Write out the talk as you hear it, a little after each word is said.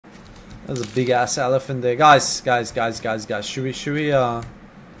There's a big ass elephant there. Guys. Should we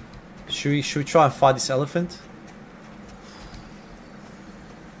try and fight this elephant?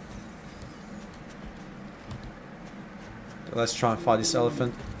 Let's try and fight this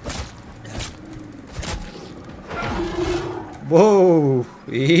elephant. Whoa!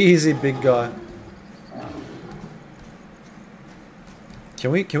 Easy, big guy.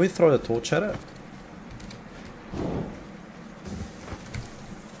 Can we throw the torch at it?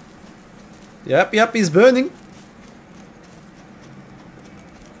 Yep, he's burning.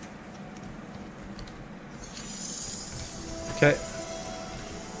 Okay.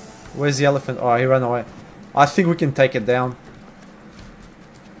 Where's the elephant? Oh, he ran away. I think we can take it down.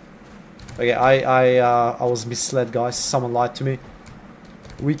 Okay, I was misled, guys. Someone lied to me.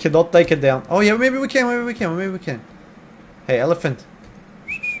 We cannot take it down. Oh yeah, maybe we can. Hey, elephant.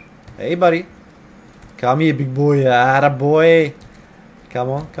 Hey, buddy. Come here, big boy. Atta boy. Come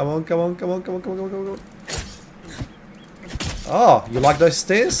on. Oh, you like those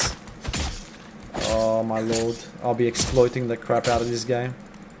stairs? Oh my lord. I'll be exploiting the crap out of this game.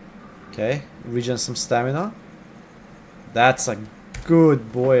 Okay, regen some stamina. That's a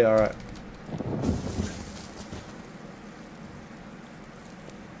good boy, alright.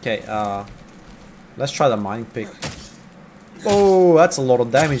 Okay, let's try the mining pick. Oh, that's a lot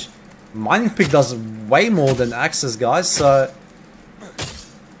of damage. Mining pick does way more than axes, guys, so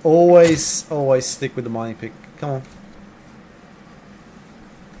always stick with the mining pick. Come on.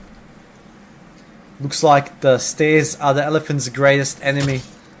 Looks like the stairs are the elephant's greatest enemy.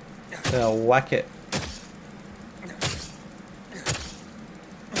 Whack it.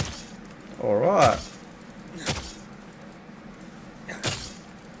 Alright.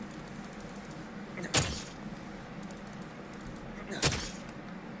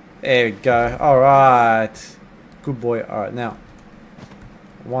 There we go. Alright. Good boy. Alright, now.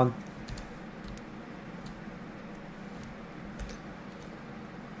 One.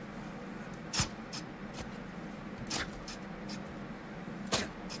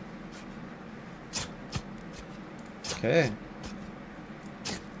 Okay.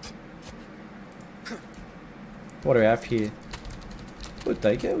 What do we have here? We'll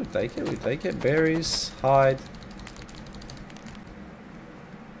take it. Berries, hide.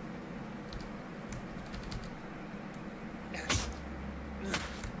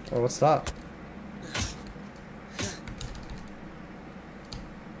 Oh, what's that?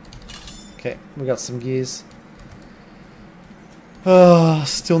 Okay, we got some gears.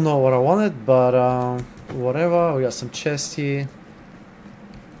 Still not what I wanted, but whatever. We got some chests here.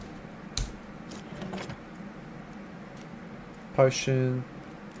 Potion.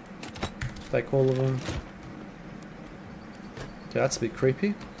 Take all of them. Okay, that's a bit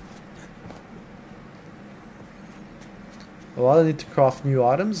creepy. Well, I don't need to craft new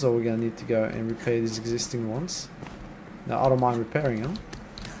items, or we're gonna need to go and repair these existing ones. Now, I don't mind repairing them.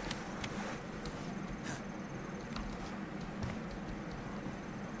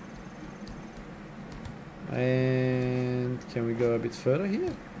 And can we go a bit further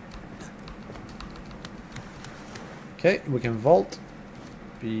here? Okay, we can vault.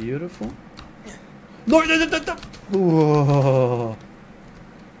 Beautiful. No! Whoa.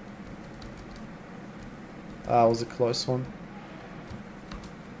 That was a close one.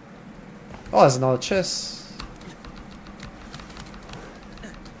 Oh, there's another chest.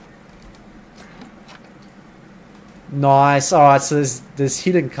 Nice. Alright, so there's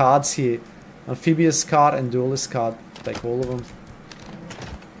hidden cards here. Amphibious card and duelist card. Take all of them.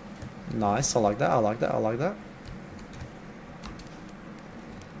 Nice. I like that.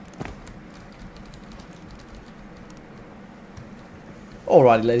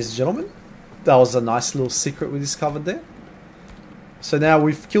 Alrighty, ladies and gentlemen. That was a nice little secret we discovered there. So now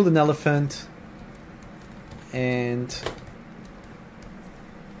we've killed an elephant. And...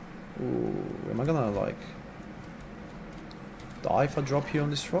 ooh, am I gonna like... die if I drop here on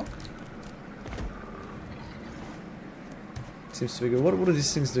this rock? Seems to be good. What do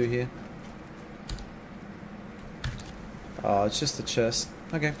these things do here? Oh, it's just a chest.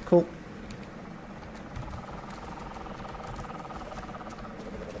 Okay, cool.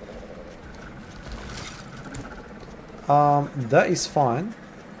 That is fine.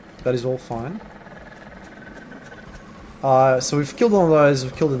 That is all fine. So we've killed one of those,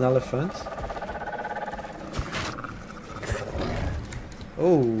 we've killed an elephant.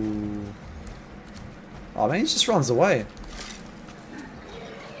 Oh. Oh man, he just runs away.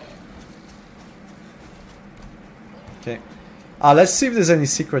 Okay. Let's see if there's any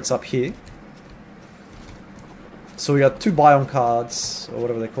secrets up here. So we got 2 biome cards, or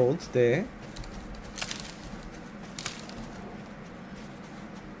whatever they're called, there.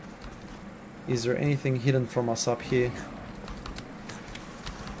 Is there anything hidden from us up here?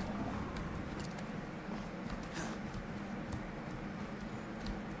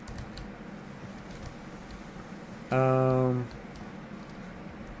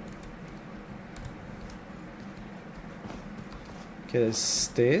 Okay, there's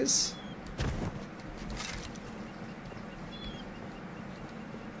stairs.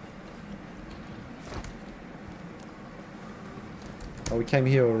 Oh, we came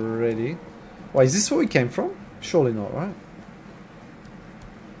here already. Wait, is this where we came from? Surely not, right?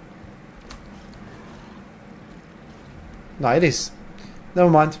 No, it is. Never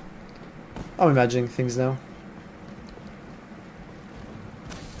mind. I'm imagining things now.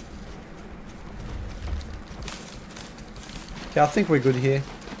 Okay, I think we're good here.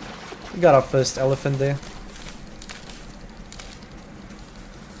 We got our first elephant there.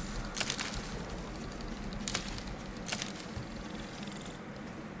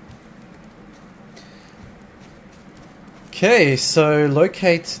 Okay, so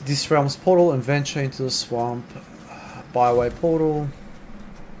locate this realm's portal and venture into the swamp. Byway portal.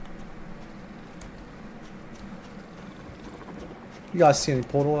 You guys see any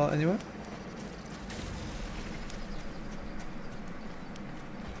portal anywhere?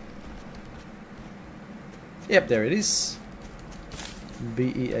 Yep, there it is.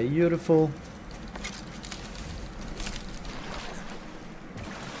 BEA beautiful.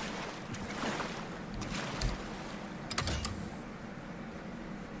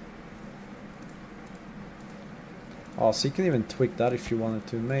 Oh, so you can even tweak that if you wanted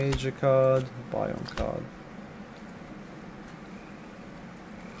to. Major card, Biome card.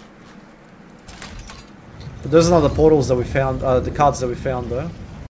 But those are not the portals that we found, the cards that we found though.